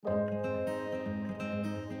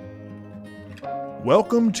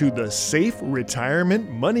Welcome to the Safe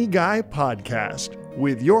Retirement Money Guy podcast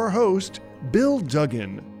with your host, Bill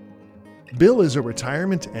Duggan. Bill is a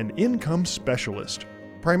retirement and income specialist,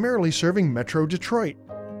 primarily serving Metro Detroit,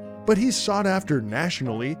 but he's sought after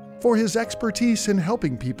nationally for his expertise in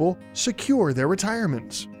helping people secure their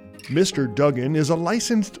retirements. Mr. Duggan is a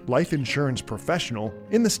licensed life insurance professional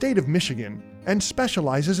in the state of Michigan and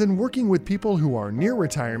specializes in working with people who are near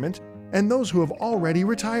retirement and those who have already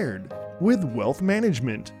retired with wealth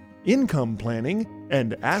management, income planning,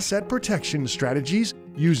 and asset protection strategies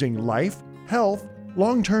using life, health,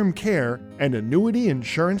 long-term care, and annuity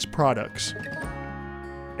insurance products.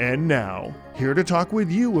 And now, here to talk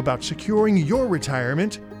with you about securing your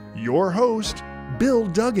retirement, your host, Bill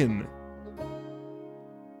Duggan.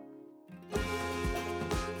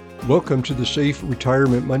 Welcome to the Safe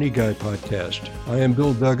Retirement Money Guy podcast. I am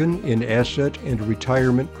Bill Duggan, an asset and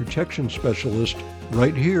retirement protection specialist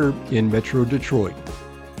right here in Metro Detroit.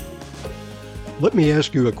 Let me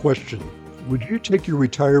ask you a question. Would you take your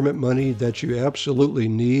retirement money that you absolutely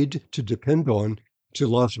need to depend on to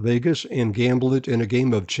Las Vegas and gamble it in a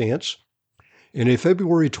game of chance? In a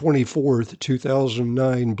February 24th,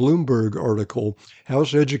 2009 Bloomberg article,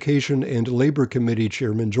 House Education and Labor Committee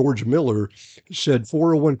Chairman George Miller said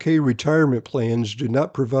 401k retirement plans do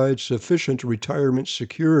not provide sufficient retirement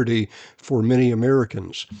security for many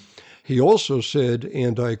Americans. He also said,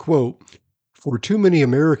 and I quote, "For too many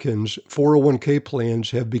Americans, 401k plans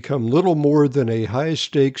have become little more than a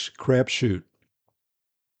high-stakes crapshoot."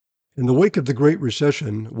 In the wake of the Great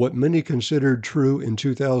Recession, what many considered true in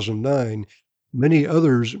 2009, many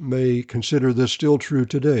others may consider this still true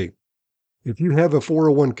today. If you have a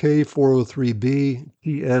 401k, 403b,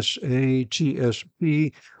 TSA,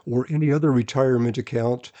 TSP, or any other retirement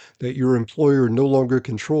account that your employer no longer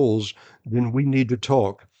controls, then we need to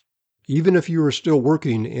talk. Even if you are still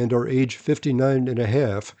working and are age 59 and a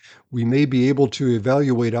half, we may be able to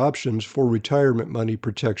evaluate options for retirement money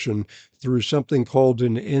protection through something called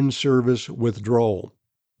an in-service withdrawal.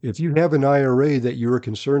 If you have an IRA that you are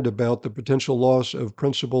concerned about the potential loss of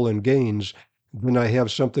principal and gains, then I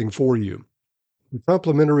have something for you. The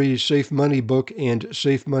complimentary Safe Money book and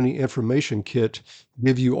Safe Money information kit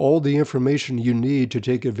give you all the information you need to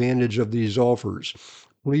take advantage of these offers.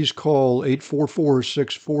 Please call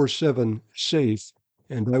 844-647-SAFE,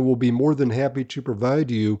 and I will be more than happy to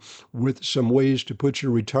provide you with some ways to put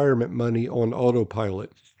your retirement money on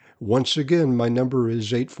autopilot. Once again, my number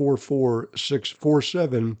is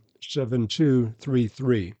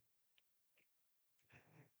 844-647-7233.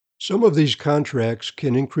 Some of these contracts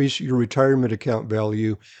can increase your retirement account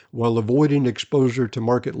value while avoiding exposure to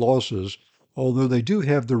market losses, although they do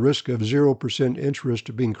have the risk of 0%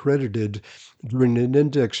 interest being credited during an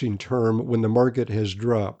indexing term when the market has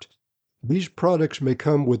dropped. These products may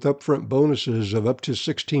come with upfront bonuses of up to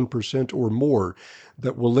 16% or more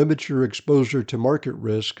that will limit your exposure to market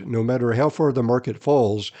risk no matter how far the market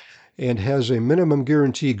falls, and has a minimum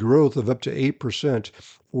guarantee growth of up to 8%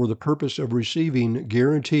 for the purpose of receiving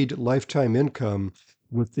guaranteed lifetime income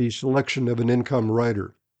with the selection of an income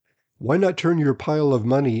rider. Why not turn your pile of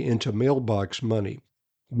money into mailbox money?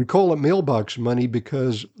 We call it mailbox money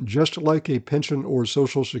because, just like a pension or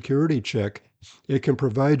Social Security check, it can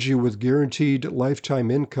provide you with guaranteed lifetime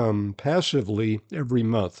income passively every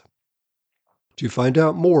month. To find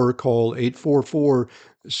out more, call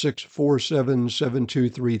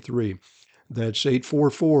 844-647-7233. That's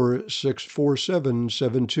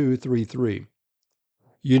 844-647-7233.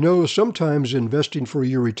 You know, sometimes investing for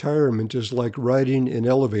your retirement is like riding an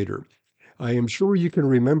elevator. I am sure you can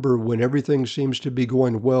remember when everything seems to be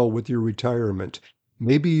going well with your retirement.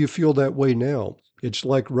 Maybe you feel that way now. It's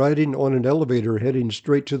like riding on an elevator heading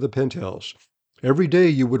straight to the penthouse. Every day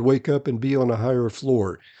you would wake up and be on a higher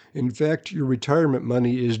floor. In fact, your retirement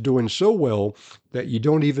money is doing so well that you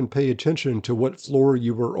don't even pay attention to what floor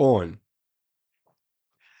you were on.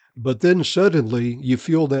 But then suddenly you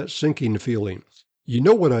feel that sinking feeling. You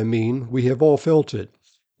know what I mean. We have all felt it.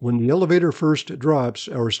 When the elevator first drops,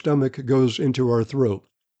 our stomach goes into our throat.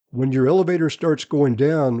 When your elevator starts going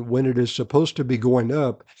down when it is supposed to be going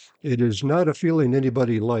up, it is not a feeling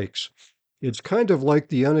anybody likes. It's kind of like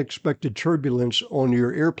the unexpected turbulence on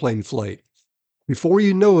your airplane flight. Before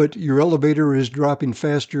you know it, your elevator is dropping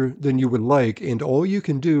faster than you would like, and all you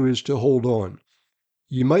can do is to hold on.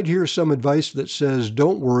 You might hear some advice that says,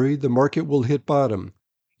 "Don't worry, the market will hit bottom."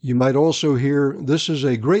 You might also hear, "This is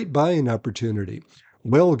a great buying opportunity."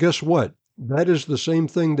 Well, guess what? That is the same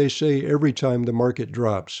thing they say every time the market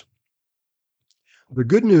drops. The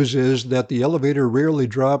good news is that the elevator rarely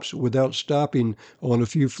drops without stopping on a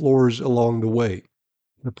few floors along the way.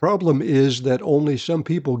 The problem is that only some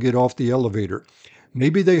people get off the elevator.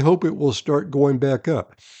 Maybe they hope it will start going back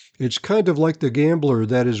up. It's kind of like the gambler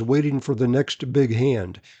that is waiting for the next big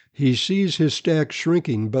hand. He sees his stack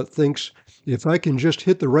shrinking but thinks, if I can just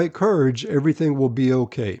hit the right cards, everything will be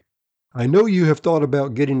okay. I know you have thought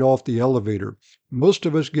about getting off the elevator. Most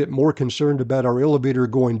of us get more concerned about our elevator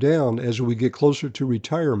going down as we get closer to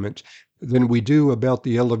retirement than we do about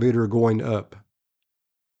the elevator going up.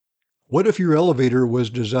 What if your elevator was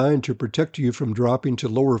designed to protect you from dropping to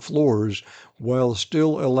lower floors while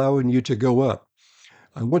still allowing you to go up?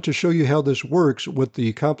 I want to show you how this works with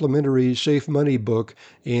the complimentary Safe Money book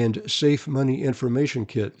and Safe Money information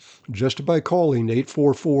kit just by calling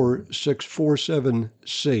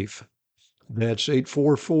 844-647-SAFE. That's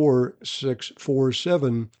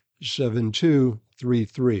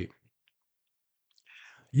 844-647-7233.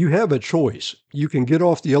 You have a choice. You can get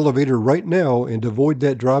off the elevator right now and avoid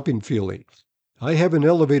that dropping feeling. I have an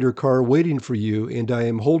elevator car waiting for you, and I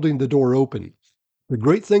am holding the door open. The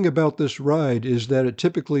great thing about this ride is that it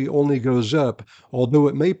typically only goes up, although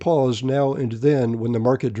it may pause now and then when the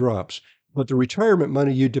market drops. But the retirement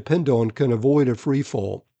money you depend on can avoid a free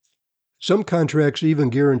fall. Some contracts even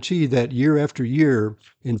guarantee that year after year,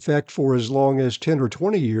 in fact for as long as 10 or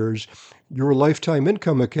 20 years, your lifetime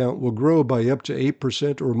income account will grow by up to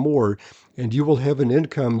 8% or more, and you will have an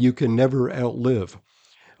income you can never outlive.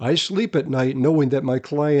 I sleep at night knowing that my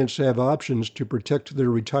clients have options to protect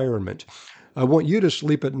their retirement. I want you to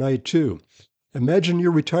sleep at night too. Imagine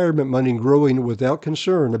your retirement money growing without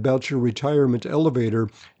concern about your retirement elevator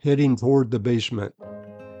heading toward the basement.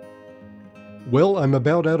 Well, I'm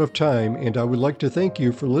about out of time, and I would like to thank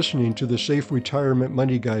you for listening to the Safe Retirement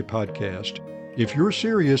Money Guy podcast. If you're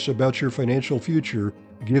serious about your financial future,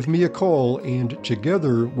 give me a call, and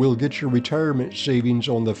together we'll get your retirement savings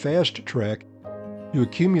on the fast track to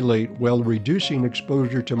accumulate while reducing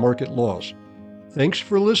exposure to market loss. Thanks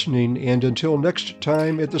for listening, and until next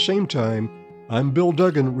time at the same time, I'm Bill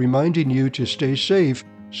Duggan reminding you to stay safe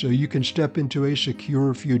so you can step into a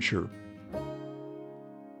secure future.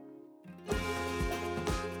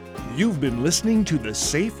 You've been listening to the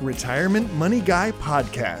Safe Retirement Money Guy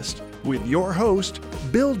podcast with your host,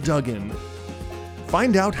 Bill Duggan.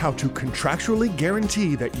 Find out how to contractually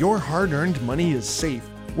guarantee that your hard-earned money is safe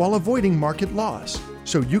while avoiding market loss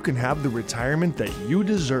so you can have the retirement that you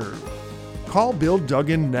deserve. Call Bill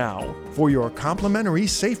Duggan now for your complimentary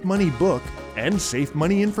Safe Money book and Safe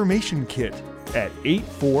Money information kit at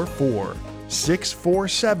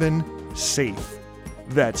 844-647-SAFE.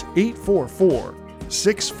 That's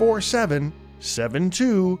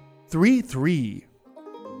 844-647-7233.